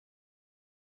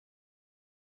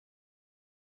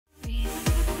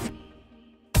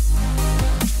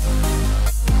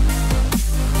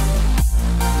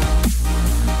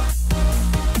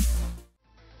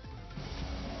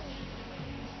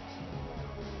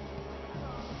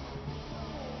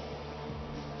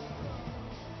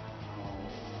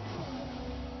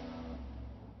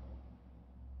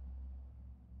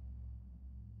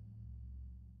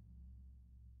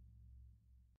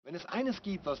Wenn es eines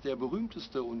gibt, was der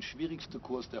berühmteste und schwierigste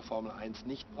Kurs der Formel 1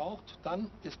 nicht braucht, dann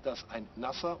ist das ein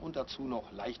nasser und dazu noch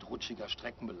leicht rutschiger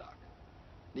Streckenbelag.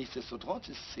 Nichtsdestotrotz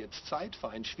ist es jetzt Zeit für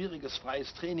ein schwieriges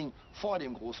freies Training vor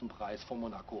dem großen Preis von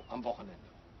Monaco am Wochenende.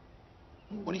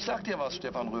 Und ich sag dir was,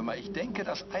 Stefan Römer, ich denke,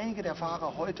 dass einige der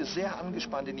Fahrer heute sehr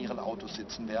angespannt in ihren Autos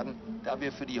sitzen werden, da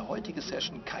wir für die heutige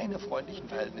Session keine freundlichen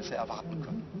Verhältnisse erwarten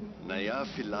können. Naja,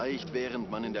 vielleicht während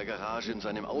man in der Garage in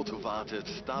seinem Auto wartet.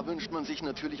 Da wünscht man sich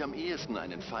natürlich am ehesten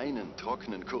einen feinen,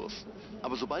 trockenen Kurs.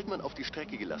 Aber sobald man auf die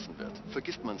Strecke gelassen wird,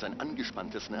 vergisst man sein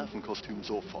angespanntes Nervenkostüm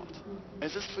sofort.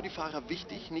 Es ist für die Fahrer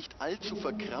wichtig, nicht allzu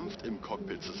verkrampft im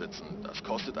Cockpit zu sitzen. Das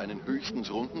kostet einen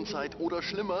höchstens Rundenzeit oder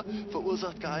schlimmer,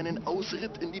 verursacht gar einen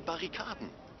Ausritt in die Barrikaden.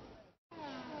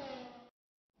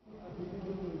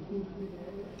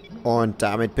 Und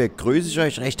damit begrüße ich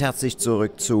euch recht herzlich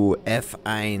zurück zu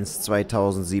F1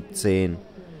 2017.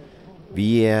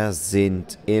 Wir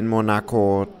sind in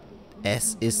Monaco.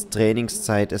 Es ist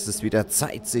Trainingszeit. Es ist wieder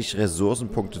Zeit, sich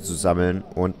Ressourcenpunkte zu sammeln.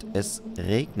 Und es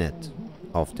regnet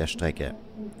auf der Strecke.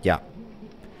 Ja.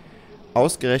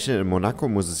 Ausgerechnet in Monaco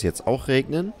muss es jetzt auch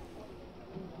regnen.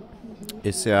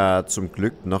 Ist ja zum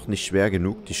Glück noch nicht schwer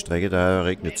genug, die Strecke. Da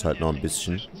regnet es halt noch ein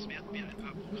bisschen.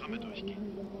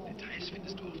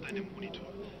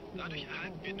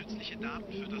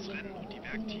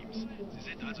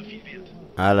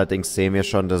 Allerdings sehen wir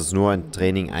schon, dass es nur in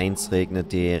Training 1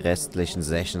 regnet. Die restlichen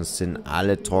Sessions sind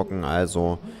alle trocken.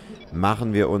 Also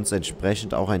machen wir uns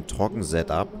entsprechend auch ein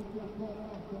Trocken-Setup.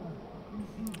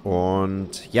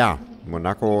 Und ja,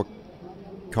 Monaco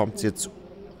kommt es jetzt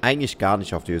eigentlich gar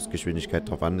nicht auf die Höchstgeschwindigkeit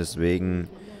drauf an. Deswegen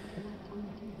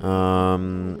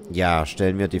ja,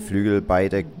 stellen wir die Flügel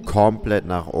beide komplett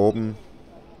nach oben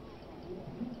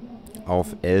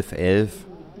auf 11,11.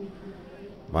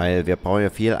 Weil wir brauchen ja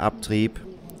viel Abtrieb,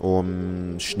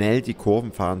 um schnell die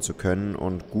Kurven fahren zu können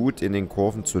und gut in den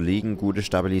Kurven zu liegen, gute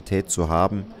Stabilität zu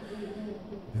haben.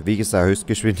 Wie gesagt,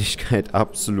 Höchstgeschwindigkeit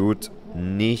absolut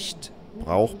nicht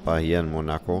brauchbar hier in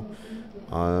Monaco.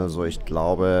 Also ich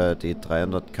glaube, die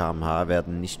 300 km/h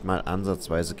werden nicht mal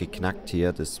ansatzweise geknackt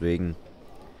hier. Deswegen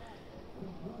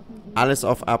alles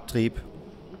auf Abtrieb.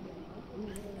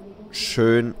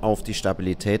 Schön auf die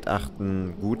Stabilität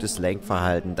achten, gutes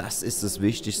Lenkverhalten, das ist das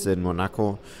Wichtigste in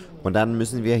Monaco. Und dann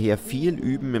müssen wir hier viel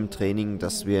üben im Training,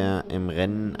 dass wir im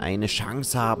Rennen eine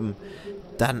Chance haben,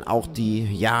 dann auch die,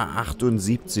 ja,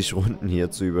 78 Runden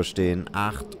hier zu überstehen.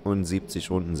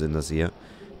 78 Runden sind das hier.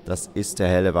 Das ist der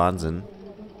helle Wahnsinn.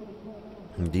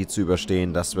 Die zu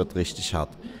überstehen, das wird richtig hart.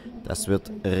 Das wird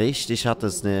richtig hart,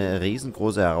 das ist eine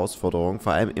riesengroße Herausforderung,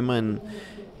 vor allem immer in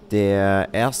der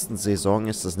ersten Saison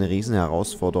ist das eine riesen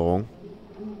Herausforderung,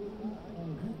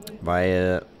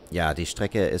 weil ja, die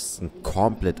Strecke ist ein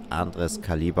komplett anderes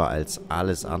Kaliber als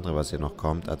alles andere, was hier noch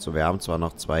kommt. Also wir haben zwar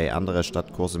noch zwei andere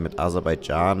Stadtkurse mit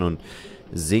Aserbaidschan und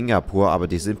Singapur, aber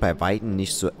die sind bei weitem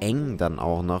nicht so eng dann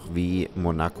auch noch wie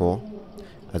Monaco.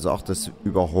 Also auch das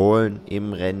Überholen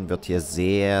im Rennen wird hier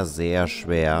sehr, sehr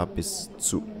schwer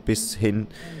bis hin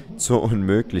zur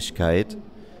Unmöglichkeit.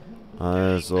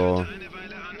 Also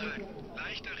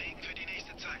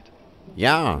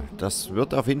ja, das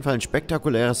wird auf jeden Fall ein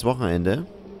spektakuläres Wochenende.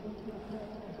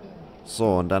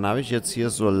 So, und dann habe ich jetzt hier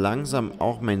so langsam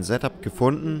auch mein Setup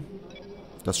gefunden.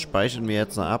 Das speichern wir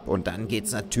jetzt noch ab. Und dann geht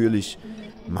es natürlich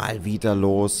mal wieder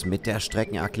los mit der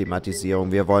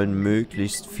Streckenakklimatisierung. Wir wollen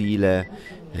möglichst viele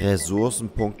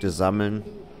Ressourcenpunkte sammeln,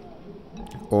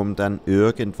 um dann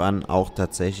irgendwann auch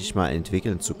tatsächlich mal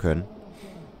entwickeln zu können.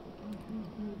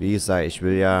 Wie gesagt, ich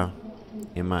will ja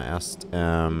immer erst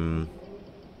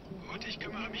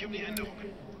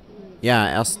ja,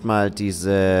 erstmal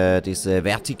diese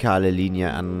vertikale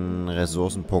Linie an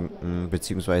Ressourcenpunkten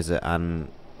bzw. an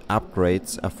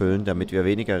Upgrades erfüllen, damit wir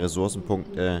weniger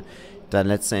Ressourcenpunkte dann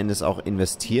letzten Endes auch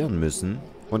investieren müssen.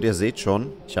 Und ihr seht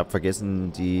schon, ich habe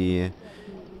vergessen, die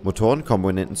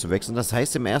Motorenkomponenten zu wechseln. Das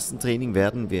heißt, im ersten Training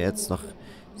werden wir jetzt noch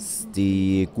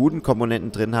die guten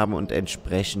Komponenten drin haben und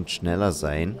entsprechend schneller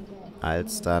sein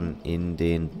als dann in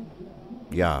den,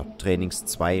 ja, Trainings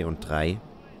 2 und 3.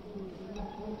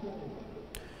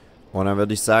 Und dann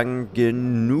würde ich sagen,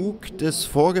 genug des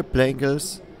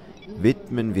Vorgeplänkels,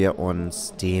 widmen wir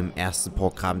uns dem ersten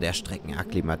Programm der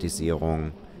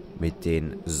Streckenakklimatisierung mit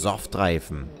den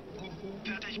Softreifen.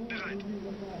 Fertig, bereit.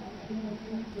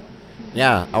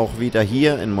 Ja, auch wieder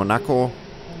hier in Monaco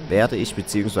werde ich,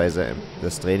 beziehungsweise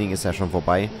das Training ist ja schon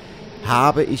vorbei,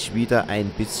 habe ich wieder ein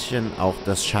bisschen auch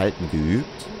das Schalten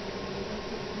geübt.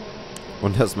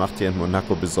 Und das macht hier in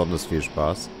Monaco besonders viel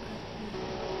Spaß.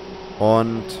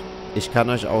 Und Ich kann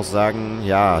euch auch sagen,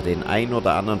 ja, den einen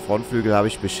oder anderen Frontflügel habe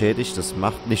ich beschädigt. Das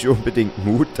macht nicht unbedingt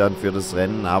Mut dann für das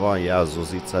Rennen, aber ja, so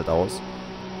sieht es halt aus.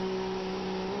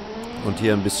 Und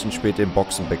hier ein bisschen spät den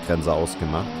Boxenbegrenzer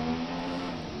ausgemacht.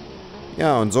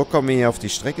 Ja, und so kommen wir hier auf die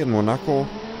Strecke in Monaco.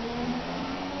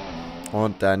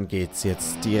 Und dann geht es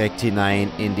jetzt direkt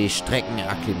hinein in die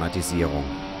Streckenakklimatisierung.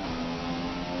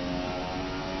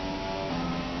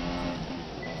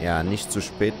 Ja, nicht zu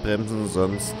spät bremsen,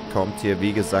 sonst kommt hier,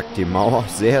 wie gesagt, die Mauer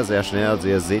sehr, sehr schnell. Also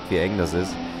ihr seht, wie eng das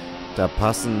ist. Da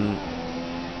passen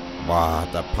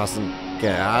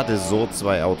gerade so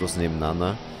zwei Autos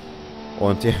nebeneinander.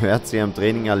 Und ihr werdet sie im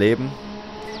Training erleben.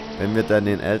 Wenn wir dann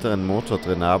den älteren Motor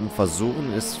drin haben,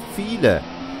 versuchen es viele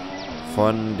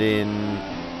von den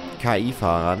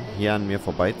KI-Fahrern hier an mir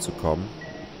vorbeizukommen.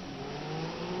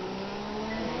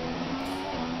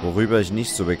 Worüber ich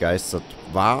nicht so begeistert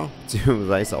war,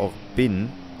 beziehungsweise auch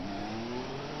bin.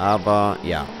 Aber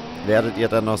ja, werdet ihr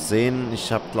dann noch sehen.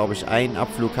 Ich habe, glaube ich, einen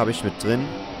Abflug habe ich mit drin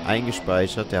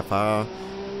eingespeichert. Der Fahrer,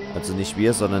 also nicht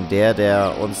wir, sondern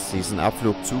der uns diesen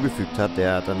Abflug zugefügt hat,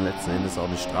 der hat dann letzten Endes auch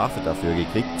eine Strafe dafür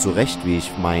gekriegt. Zu Recht, wie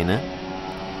ich meine.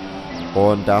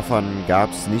 Und davon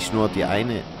gab es nicht nur die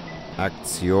eine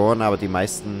Aktion, aber die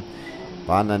meisten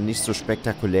waren dann nicht so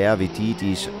spektakulär wie die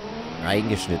ich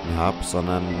reingeschnitten habe,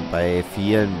 sondern bei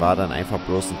vielen war dann einfach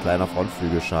bloß ein kleiner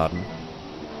Frontflügelschaden.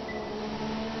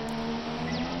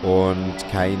 Und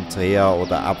kein Dreher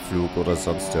oder Abflug oder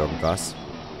sonst irgendwas.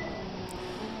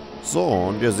 So,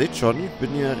 und ihr seht schon, ich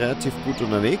bin hier relativ gut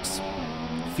unterwegs.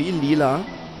 Viel lila.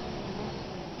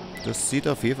 Das sieht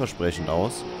auch vielversprechend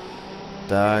aus.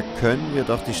 Da können wir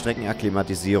doch die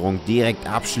Streckenakklimatisierung direkt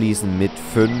abschließen mit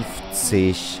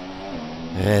 50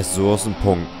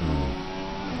 Ressourcenpunkten.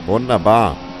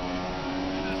 Wunderbar.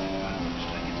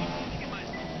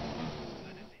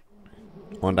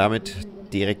 Und damit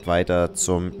direkt weiter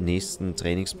zum nächsten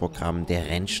Trainingsprogramm der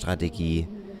Rennstrategie.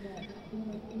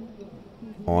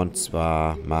 Und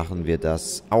zwar machen wir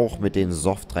das auch mit den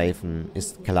Softreifen,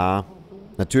 ist klar.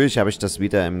 Natürlich habe ich das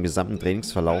wieder im gesamten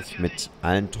Trainingsverlauf mit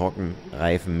allen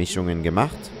Trockenreifenmischungen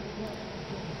gemacht.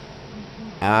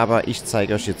 Aber ich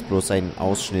zeige euch jetzt bloß einen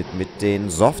Ausschnitt mit den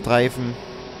Softreifen.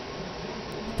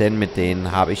 Denn mit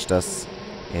denen habe ich das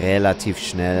relativ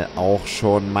schnell auch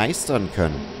schon meistern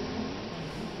können.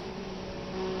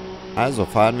 Also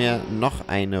fahren wir noch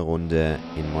eine Runde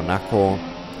in Monaco.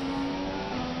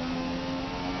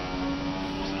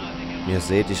 Ihr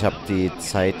seht, ich habe die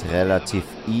Zeit relativ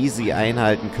easy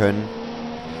einhalten können.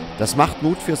 Das macht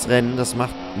Mut fürs Rennen, das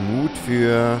macht Mut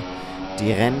für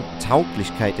die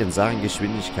Renntauglichkeit in Sachen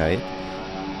Geschwindigkeit.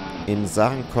 In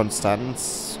Sachen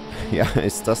Konstanz, ja,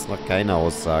 ist das noch keine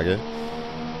Aussage.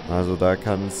 Also da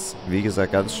kann es, wie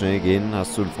gesagt, ganz schnell gehen.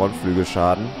 Hast du einen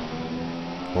Frontflügelschaden.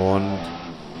 Und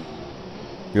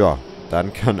ja,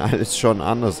 dann kann alles schon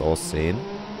anders aussehen.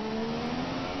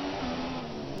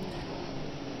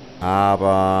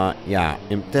 Aber ja,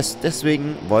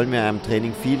 deswegen wollen wir im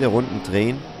Training viele Runden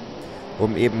drehen,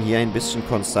 um eben hier ein bisschen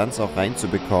Konstanz auch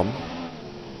reinzubekommen.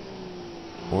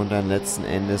 Und dann letzten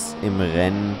Endes im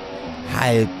Rennen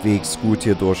halbwegs gut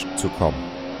hier durchzukommen.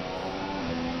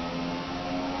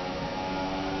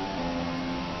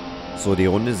 So, die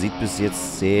Runde sieht bis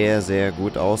jetzt sehr, sehr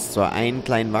gut aus. Zwar einen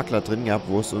kleinen Wackler drin gehabt,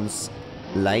 wo es uns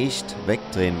leicht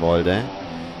wegdrehen wollte.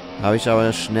 Habe ich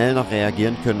aber schnell noch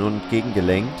reagieren können und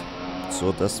gegengelenkt,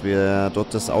 so dass wir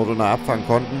dort das Auto noch abfangen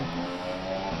konnten.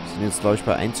 Wir sind jetzt, glaube ich,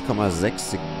 bei 1,6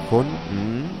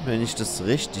 Sekunden, wenn ich das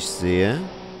richtig sehe.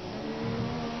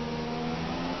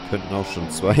 Könnten auch schon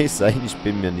 2 sein, ich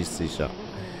bin mir nicht sicher.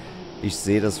 Ich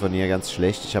sehe das von hier ganz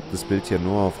schlecht. Ich habe das Bild hier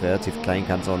nur auf relativ klein,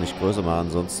 kann es auch nicht größer machen,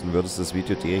 ansonsten würde es das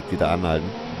Video direkt wieder anhalten.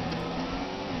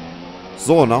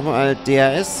 So, nochmal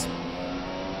DRS.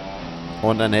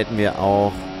 Und dann hätten wir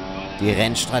auch die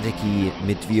Rennstrategie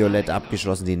mit Violett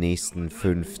abgeschlossen. Die nächsten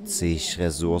 50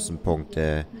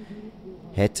 Ressourcenpunkte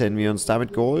hätten wir uns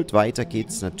damit geholt. Weiter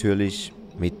geht's natürlich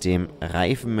mit dem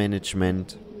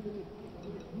Reifenmanagement.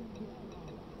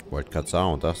 Wollte gerade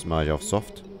sagen, und das mache ich auf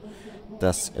Soft.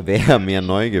 Das wäre mir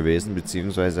neu gewesen,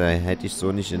 beziehungsweise hätte ich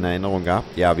so nicht in Erinnerung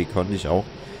gehabt. Ja, wie konnte ich auch.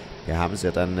 Wir haben es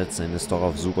ja dann letzten Endes doch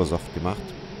auf Super Soft gemacht.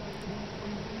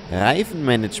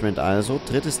 Reifenmanagement also,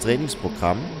 drittes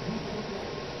Trainingsprogramm.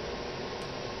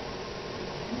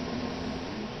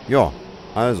 Ja,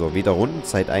 also wieder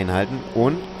Rundenzeit einhalten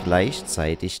und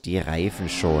gleichzeitig die Reifen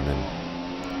schonen.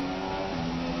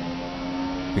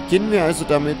 Beginnen wir also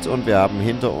damit und wir haben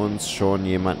hinter uns schon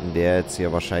jemanden, der jetzt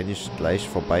hier wahrscheinlich gleich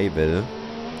vorbei will.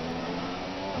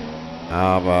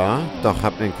 Aber doch,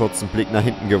 habe einen kurzen Blick nach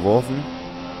hinten geworfen.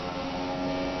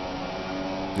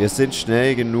 Wir sind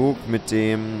schnell genug mit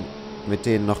den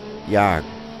noch ja,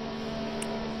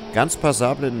 ganz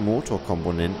passablen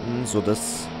Motorkomponenten,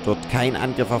 sodass dort kein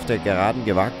Angriff auf der Geraden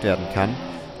gewagt werden kann.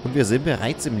 Und wir sind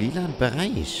bereits im lilanen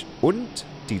Bereich. Und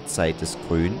die Zeit ist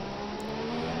grün.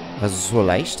 Also so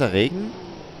leichter Regen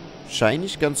scheine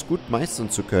ich ganz gut meistern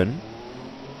zu können.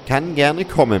 Kann gerne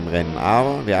kommen im Rennen,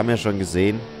 aber wir haben ja schon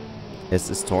gesehen, es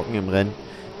ist trocken im Rennen.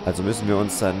 Also müssen wir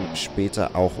uns dann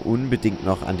später auch unbedingt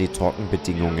noch an die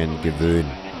Trockenbedingungen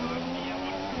gewöhnen.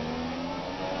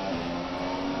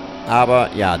 Aber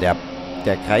ja, der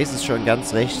Kreis ist schon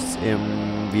ganz rechts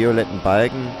im violetten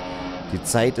Balken. Die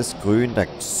Zeit ist grün, da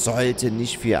sollte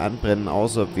nicht viel anbrennen,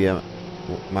 außer wir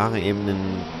machen eben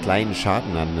einen kleinen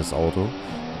Schaden an das Auto.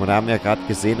 Und da haben wir gerade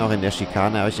gesehen, auch in der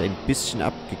Schikane habe ich ein bisschen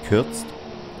abgekürzt.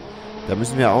 Da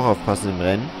müssen wir auch aufpassen im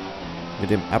Rennen. Mit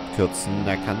dem Abkürzen,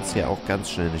 da kann es ja auch ganz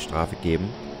schnell eine Strafe geben.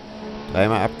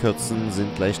 3-mal abkürzen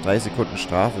sind gleich 3 Sekunden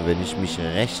Strafe, wenn ich mich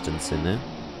recht entsinne.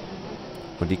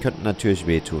 Und die könnten natürlich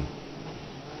wehtun.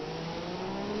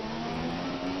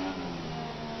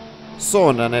 So,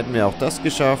 und dann hätten wir auch das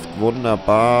geschafft.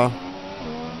 Wunderbar.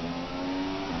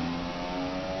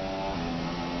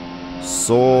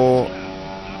 So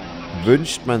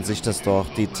wünscht man sich das doch.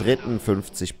 Die dritten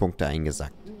 50 Punkte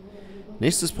eingesackt.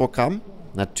 Nächstes Programm.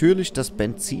 Natürlich das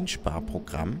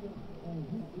Benzinsparprogramm.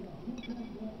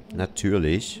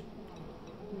 Natürlich.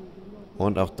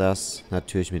 Und auch das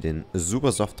natürlich mit den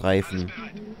Supersoft-Reifen.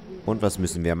 Und was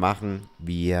müssen wir machen?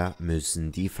 Wir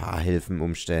müssen die Fahrhilfen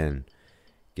umstellen.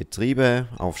 Getriebe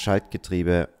auf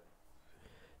Schaltgetriebe,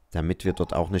 damit wir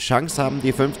dort auch eine Chance haben,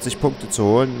 die 50 Punkte zu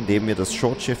holen, indem wir das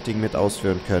Short-Shifting mit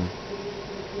ausführen können.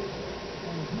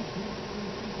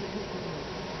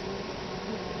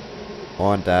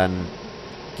 Und dann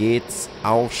geht's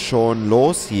auch schon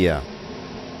los hier.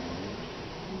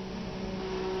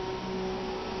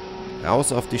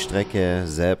 Raus auf die Strecke,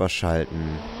 selber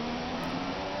schalten.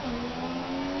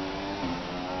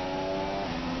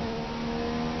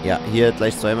 Ja, hier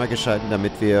gleich zweimal geschalten,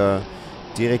 damit wir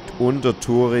direkt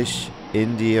untertourig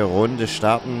in die Runde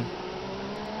starten.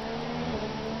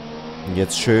 Und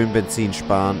jetzt schön Benzin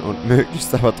sparen und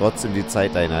möglichst aber trotzdem die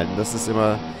Zeit einhalten. Das ist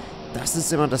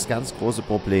immer das ganz große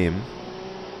Problem.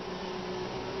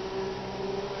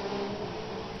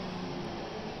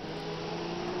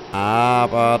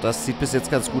 Aber das sieht bis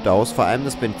jetzt ganz gut aus. Vor allem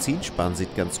das Benzinsparen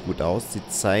sieht ganz gut aus. Die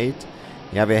Zeit,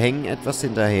 ja, wir hängen etwas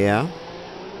hinterher.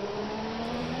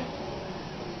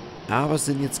 Aber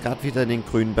sind jetzt gerade wieder in den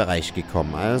grünen Bereich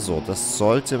gekommen. Also, das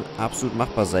sollte absolut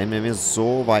machbar sein, wenn wir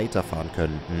so weiterfahren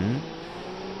könnten.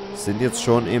 Sind jetzt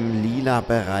schon im lila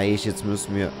Bereich. Jetzt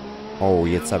müssen wir... Oh,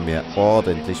 jetzt haben wir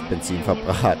ordentlich Benzin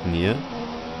verbraten hier.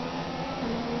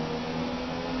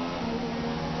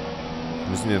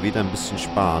 Müssen wir wieder ein bisschen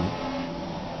sparen.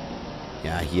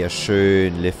 Ja, hier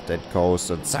schön Lift and Coast.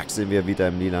 Und zack, sind wir wieder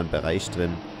im lilanen Bereich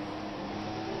drin.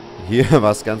 Hier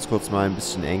war es ganz kurz mal ein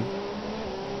bisschen eng.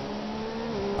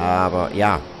 Aber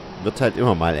ja, wird halt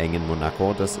immer mal eng in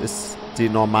Monaco. Das ist die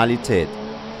Normalität.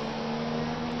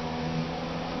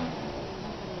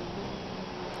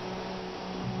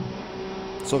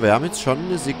 So, wir haben jetzt schon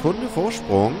eine Sekunde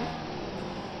Vorsprung.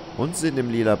 Und sind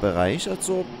im lila Bereich.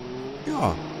 Also,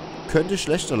 ja, könnte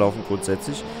schlechter laufen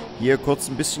grundsätzlich. Hier kurz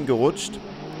ein bisschen gerutscht.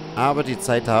 Aber die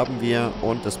Zeit haben wir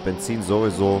und das Benzin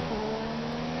sowieso.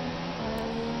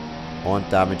 Und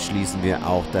damit schließen wir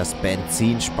auch das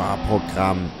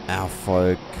Benzinsparprogramm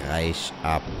erfolgreich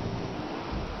ab.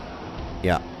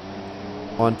 Ja.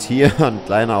 Und hier ein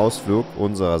kleiner Ausflug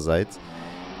unsererseits,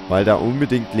 weil da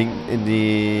unbedingt in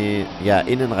die, ja,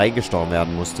 innen reingestochen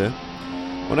werden musste.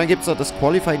 Und dann gibt es noch das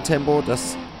Qualifying-Tempo,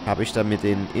 das habe ich dann mit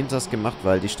den Inters gemacht,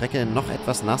 weil die Strecke noch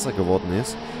etwas nasser geworden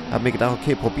ist. Habe mir gedacht,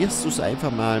 okay, probierst du es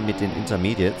einfach mal mit den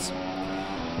Intermediates.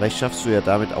 Vielleicht schaffst du ja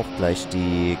damit auch gleich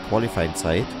die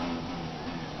Qualifying-Zeit.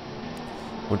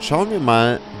 Und schauen wir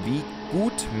mal, wie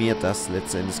gut mir das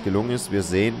letztendlich gelungen ist. Wir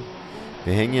sehen,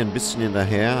 wir hängen hier ein bisschen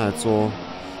hinterher. Also,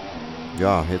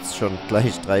 ja, jetzt schon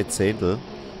gleich 3 Zehntel.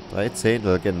 3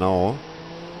 Zehntel, genau.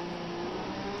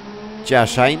 Tja,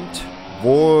 scheint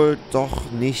wohl doch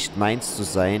nicht meins zu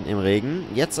sein im Regen.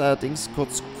 Jetzt allerdings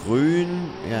kurz grün.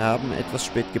 Wir haben etwas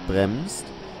spät gebremst.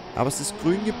 Aber es ist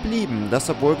grün geblieben. Das,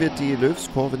 obwohl wir die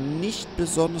Löwskurve nicht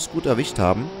besonders gut erwischt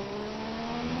haben.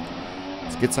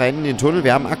 Jetzt geht's rein in den Tunnel.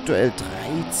 Wir haben aktuell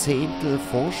 3 Zehntel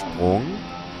Vorsprung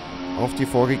auf die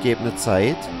vorgegebene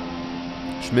Zeit.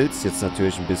 Schmilzt jetzt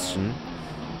natürlich ein bisschen.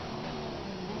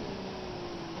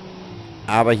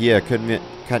 Aber hier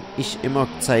kann ich immer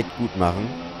Zeit gut machen.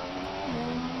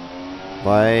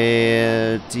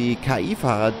 Weil die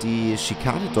KI-Fahrer die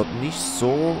Schikane dort nicht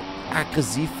so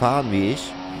aggressiv fahren wie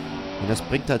ich. Und das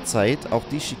bringt halt Zeit. Auch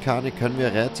die Schikane können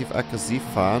wir relativ aggressiv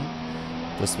fahren.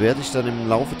 Das werde ich dann im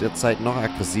Laufe der Zeit noch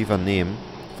aggressiver nehmen.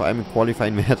 Vor allem im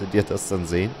Qualifying werdet ihr das dann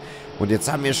sehen. Und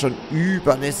jetzt haben wir schon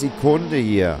über eine Sekunde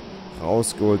hier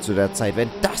rausgeholt zu der Zeit.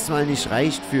 Wenn das mal nicht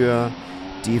reicht für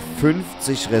die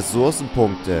 50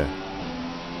 Ressourcenpunkte.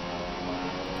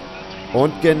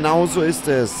 Und genauso ist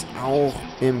es. Auch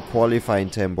im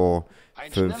Qualifying-Tempo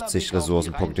 50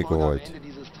 Ressourcenpunkte geholt. Am Ende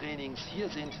dieses Trainings. Hier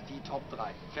sind die Top 3.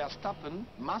 Verstappen,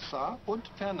 Massa und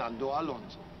Fernando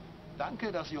Alonso.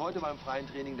 Danke, dass Sie heute beim freien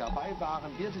Training dabei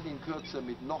waren. Wir sind in Kürze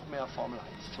mit noch mehr Formel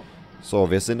 1 zurück. So,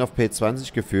 wir sind auf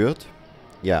P20 geführt.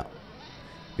 Ja.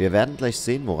 Wir werden gleich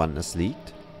sehen, woran es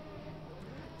liegt.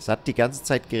 Es hat die ganze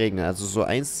Zeit geregnet. Also so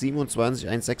 1,27,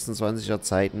 1,26er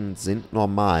Zeiten sind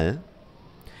normal.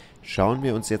 Schauen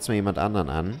wir uns jetzt mal jemand anderen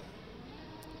an.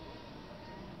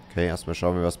 Okay, erstmal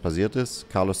schauen wir, was passiert ist.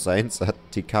 Carlos Sainz hat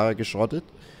die Karre geschrottet.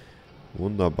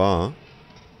 Wunderbar.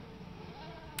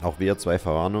 Auch wieder 2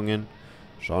 Verwarnungen.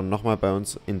 Schauen nochmal bei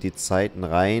uns in die Zeiten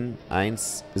rein.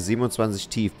 1,27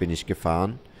 tief bin ich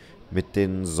gefahren. Mit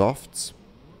den Softs.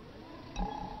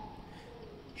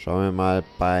 Schauen wir mal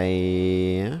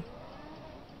bei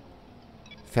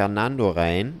Fernando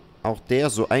rein. Auch der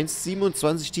so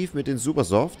 1,27 tief mit den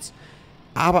Supersofts.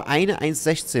 Aber eine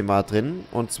 1,16 war drin.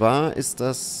 Und zwar ist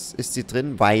die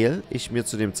drin, weil ich mir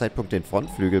zu dem Zeitpunkt den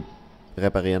Frontflügel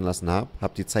reparieren lassen habe.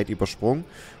 Habe die Zeit übersprungen.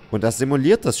 Und das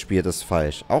simuliert das Spiel das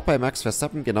falsch. Auch bei Max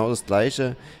Verstappen genau das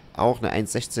gleiche. Auch eine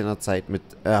 1,16er Zeit mit,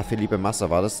 Felipe Massa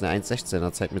war das, eine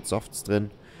 1,16er Zeit mit Softs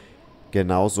drin.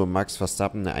 Genauso Max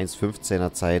Verstappen eine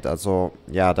 1,15er Zeit. Also,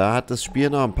 ja, da hat das Spiel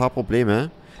noch ein paar Probleme.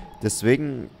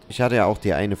 Deswegen, ich hatte ja auch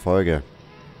die eine Folge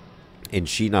in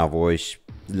China, wo ich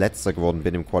Letzter geworden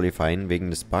bin im Qualifying wegen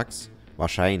des Bugs.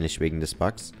 Wahrscheinlich wegen des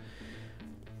Bugs.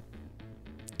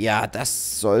 Ja,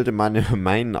 das sollte man in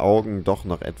meinen Augen doch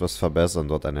noch etwas verbessern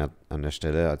dort an der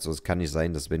Stelle. Also es kann nicht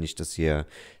sein, dass wenn ich das hier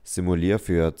simuliere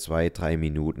für 2-3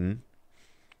 Minuten,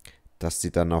 dass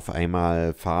die dann auf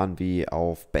einmal fahren wie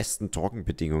auf besten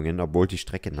Trockenbedingungen, obwohl die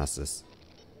Strecke nass ist.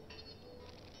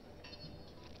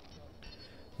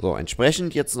 So,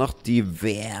 entsprechend jetzt noch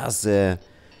diverse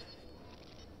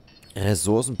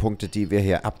Ressourcenpunkte, die wir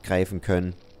hier abgreifen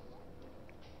können.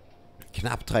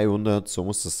 Knapp 300, so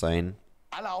muss das sein.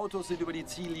 Alle Autos sind über die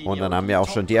Ziellinie. Und dann haben wir auch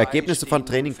schon die Ergebnisse von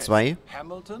Training 2.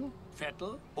 Hamilton,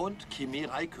 Vettel und Kimi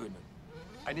Räikkönen.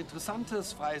 Ein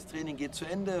interessantes freies Training geht zu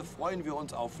Ende. Freuen wir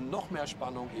uns auf noch mehr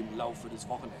Spannung im Laufe des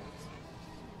Wochenendes.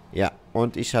 Ja,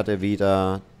 und ich hatte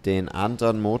wieder den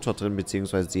anderen Motor drin,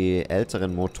 beziehungsweise die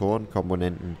älteren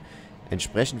Motorenkomponenten.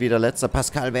 Entsprechend wieder letzter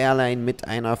Pascal Wehrlein mit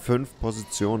einer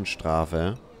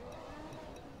 5-Positionen-Strafe.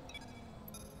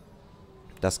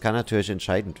 Das kann natürlich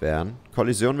entscheidend werden.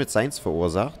 Kollision mit Sainz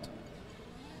verursacht.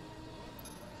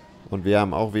 Und wir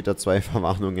haben auch wieder 2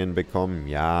 Verwarnungen bekommen.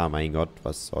 Ja, mein Gott,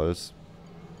 was soll's.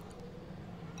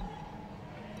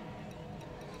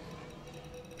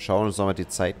 Schauen uns nochmal die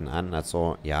Zeiten an.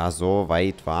 Also, ja, so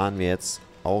weit waren wir jetzt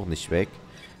auch nicht weg.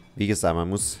 Wie gesagt, man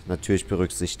muss natürlich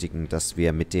berücksichtigen, dass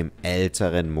wir mit dem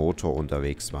älteren Motor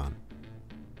unterwegs waren.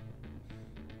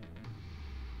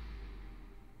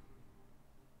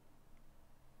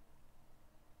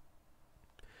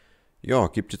 Ja,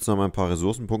 gibt jetzt nochmal ein paar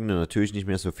Ressourcenpunkte. Natürlich nicht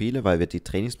mehr so viele, weil wir die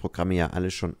Trainingsprogramme ja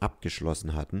alle schon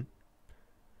abgeschlossen hatten.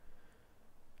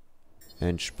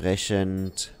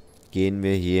 Entsprechend gehen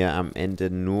wir hier am Ende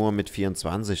nur mit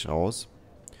 24 raus.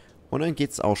 Und dann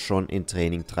geht es auch schon in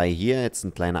Training 3. Hier jetzt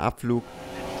ein kleiner Abflug.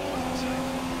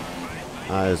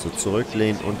 Also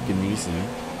zurücklehnen und genießen.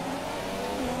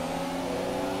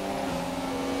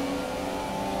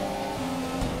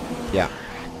 Ja.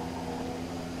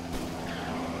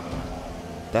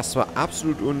 Das war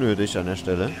absolut unnötig an der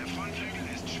Stelle.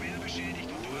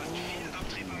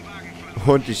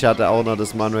 Und ich hatte auch noch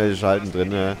das manuelle Schalten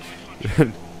drin.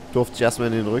 Durfte ich erstmal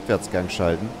in den Rückwärtsgang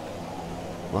schalten.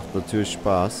 Macht natürlich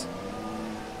Spaß.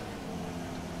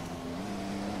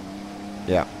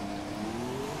 Ja.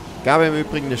 Gab im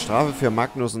Übrigen eine Strafe für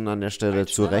Magnussen an der Stelle.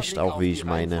 Zu Recht auch, wie ich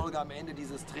meine. Am Ende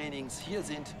dieses Trainings. Hier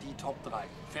sind die Top 3.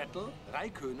 Vettel,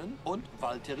 Räikkönen und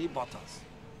Valtteri Bottas.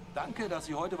 Danke, dass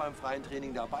Sie heute beim freien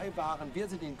Training dabei waren. Wir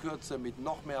sind in Kürze mit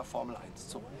noch mehr Formel 1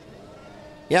 zurück.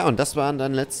 Ja, und das waren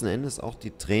dann letzten Endes auch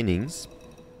die Trainings.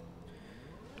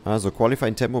 Also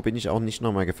Qualifying Tempo bin ich auch nicht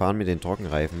nochmal gefahren mit den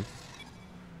Trockenreifen.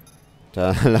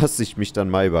 Da lasse ich mich dann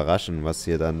mal überraschen, was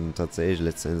hier dann tatsächlich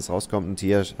letzten Endes rauskommt. Und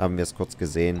hier haben wir es kurz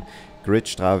gesehen.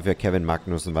 Gridstrafe für Kevin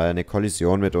Magnussen, weil er eine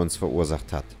Kollision mit uns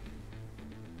verursacht hat.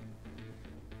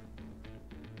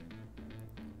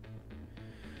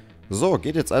 So,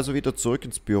 geht jetzt also wieder zurück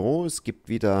ins Büro. Es gibt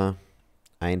wieder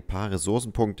ein paar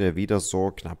Ressourcenpunkte, wieder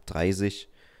so knapp 30.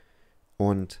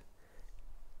 Und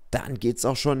dann geht es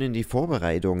auch schon in die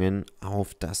Vorbereitungen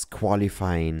auf das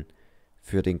Qualifying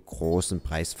für den großen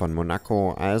Preis von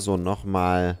Monaco. Also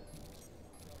nochmal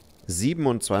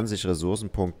 27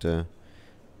 Ressourcenpunkte.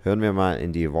 Hören wir mal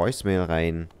in die Voicemail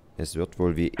rein. Es wird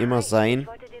wohl wie immer sein. Ich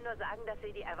wollte dir nur sagen, dass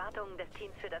wir die Erwartungen des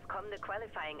Teams für das kommende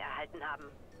Qualifying erhalten haben.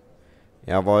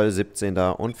 Jawohl, 17.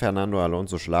 und Fernando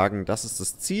Alonso schlagen. Das ist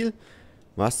das Ziel,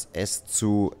 was es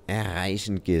zu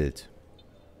erreichen gilt.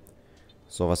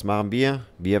 So, was machen wir?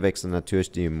 Wir wechseln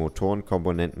natürlich die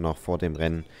Motorenkomponenten noch vor dem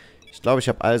Rennen. Ich glaube, ich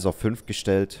habe alles auf 5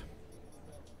 gestellt,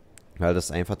 weil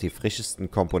das einfach die frischesten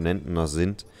Komponenten noch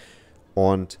sind.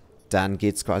 Und dann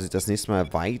geht es quasi das nächste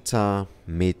Mal weiter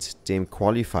mit dem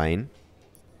Qualifying.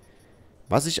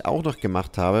 Was ich auch noch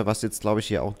gemacht habe, was jetzt glaube ich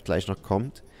hier auch gleich noch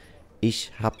kommt,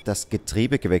 ich habe das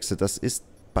Getriebe gewechselt. Das ist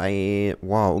bei,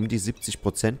 wow, um die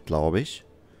 70%, glaube ich.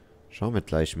 Schauen wir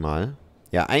gleich mal.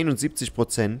 Ja,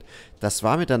 71%. Das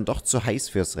war mir dann doch zu heiß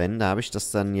fürs Rennen. Da habe ich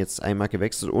das dann jetzt einmal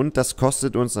gewechselt. Und das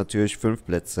kostet uns natürlich 5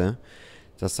 Plätze.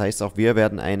 Das heißt, auch wir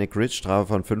werden eine Gridstrafe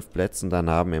von 5 Plätzen dann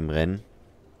haben im Rennen.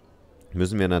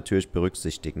 Müssen wir natürlich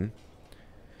berücksichtigen.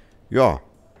 Ja,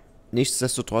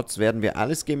 nichtsdestotrotz werden wir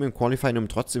alles geben im Qualifying, um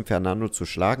trotzdem Fernando zu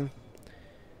schlagen.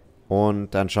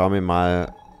 Und dann schauen wir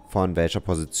mal, von welcher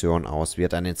Position aus wir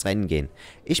dann ins Rennen gehen.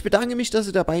 Ich bedanke mich, dass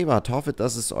ihr dabei wart. Hoffe,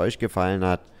 dass es euch gefallen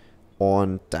hat.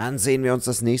 Und dann sehen wir uns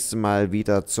das nächste Mal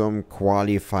wieder zum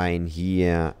Qualifying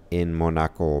hier in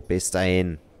Monaco. Bis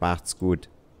dahin, macht's gut.